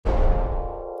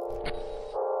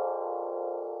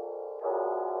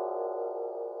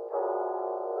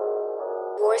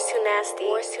nasty.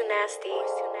 War's too nasty.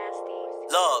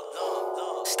 Look,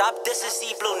 stop dissing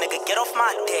C-Blue, nigga. Get off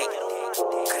my dick.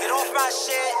 Get off my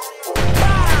shit.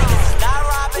 Y'all niggas is not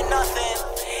robbing nothing.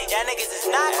 Y'all niggas is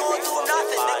not gonna do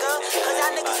nothing, nigga. Cause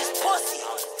y'all niggas is pussy.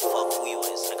 Fuck who you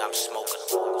is, nigga. I'm smoking.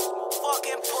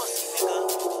 Fucking pussy,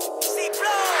 nigga.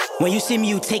 C-Blue. When you see me,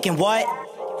 you taking what?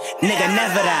 Nigga,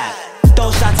 never that.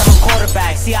 Throw shots, I'm a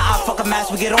quarterback. See how I fuck a match,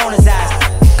 we get on his ass.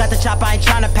 Got the chop, I ain't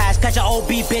tryna pass. Catch your OB,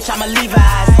 bitch, I'ma leave her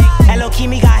ass. And Lil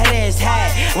Kimi got hit in his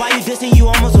head. Why you dissing, you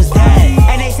almost was dead.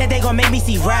 And they said they gon' make me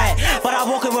see red, but I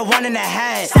woke up with one in the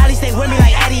head. Sally stay with me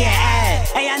like Eddie and Ed.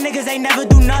 And y'all niggas ain't never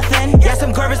do nothing. Yeah,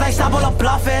 some garbage like stop all the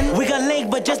bluffing. We can link,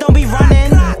 but just don't be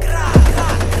running.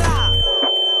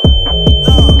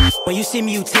 When you see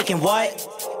me, you taking what?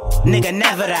 Nigga,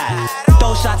 never that.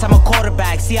 Throw shots, I'm a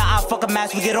quarterback. See how I fuck a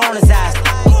match, we get on his ass.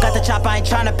 Got the chop, I ain't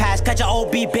tryna pass. Catch your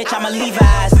OB, bitch, I'ma leave her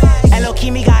ass. And Lil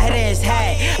Kimi got hit in his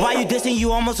head. Why you dissing,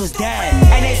 you almost was dead.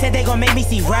 And they said they gon' make me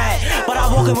see red, but I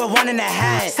woke up with one in the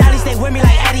head. Sally stay with me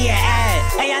like Eddie and Ed.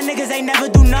 And y'all niggas ain't never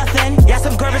do nothing. Yeah,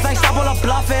 some garbage like stop all the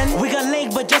bluffing. We can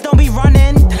link, but just don't be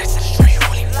running.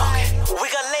 We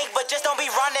can link, but just don't be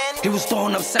running. He was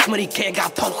throwing up sex, but he can't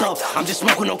got pumped up. I'm just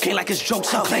smoking okay like it's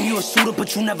jokes up. Claim you a shooter,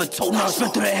 but you never told none. Spin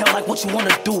through the hell like what you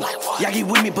wanna do. Yagi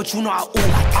with me, but you know I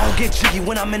ooh. I don't get jiggy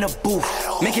when I'm in a booth.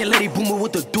 Make it lady boomer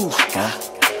with the deuce.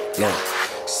 Look,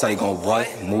 say gon' what?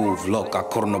 Move, look, I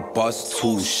caught on the bus,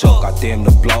 too shook. I damn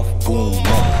the bluff, boom, look.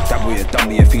 That boy a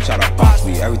dummy if he try to box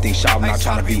me. Everything shy, I'm not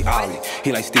tryna be Ollie.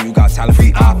 He like Steve, you got talent,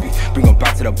 free Oppie. Bring him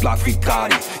back to the block, free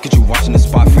Gotti. Get you watching the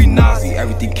spot, free Nazi.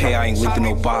 Everything K, I ain't linked to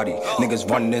nobody. Niggas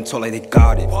running and talk like they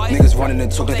got it. Niggas running and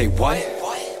talk like they what?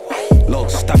 Look,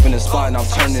 step in the spot and I'm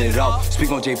turning it up.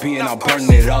 Speak on JP and I'm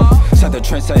burning it up. Set the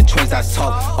trend, setting trends, that's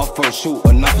tough. Up for a shoot,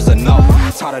 enough is enough.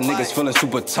 Tired of niggas feeling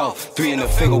super tough. 3 in the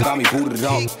finger got me booted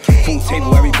up. Full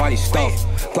table, everybody stuffed.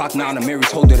 Glock 9, the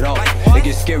Marys hold it up. It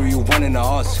gets scary, you one into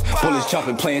us. Bullets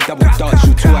jumping, playing double dutch.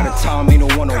 You 2 at a time, ain't no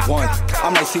 1-on-1.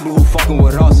 I'm like C-Blue who fucking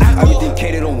with us. Everything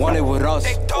K, they don't want it with us.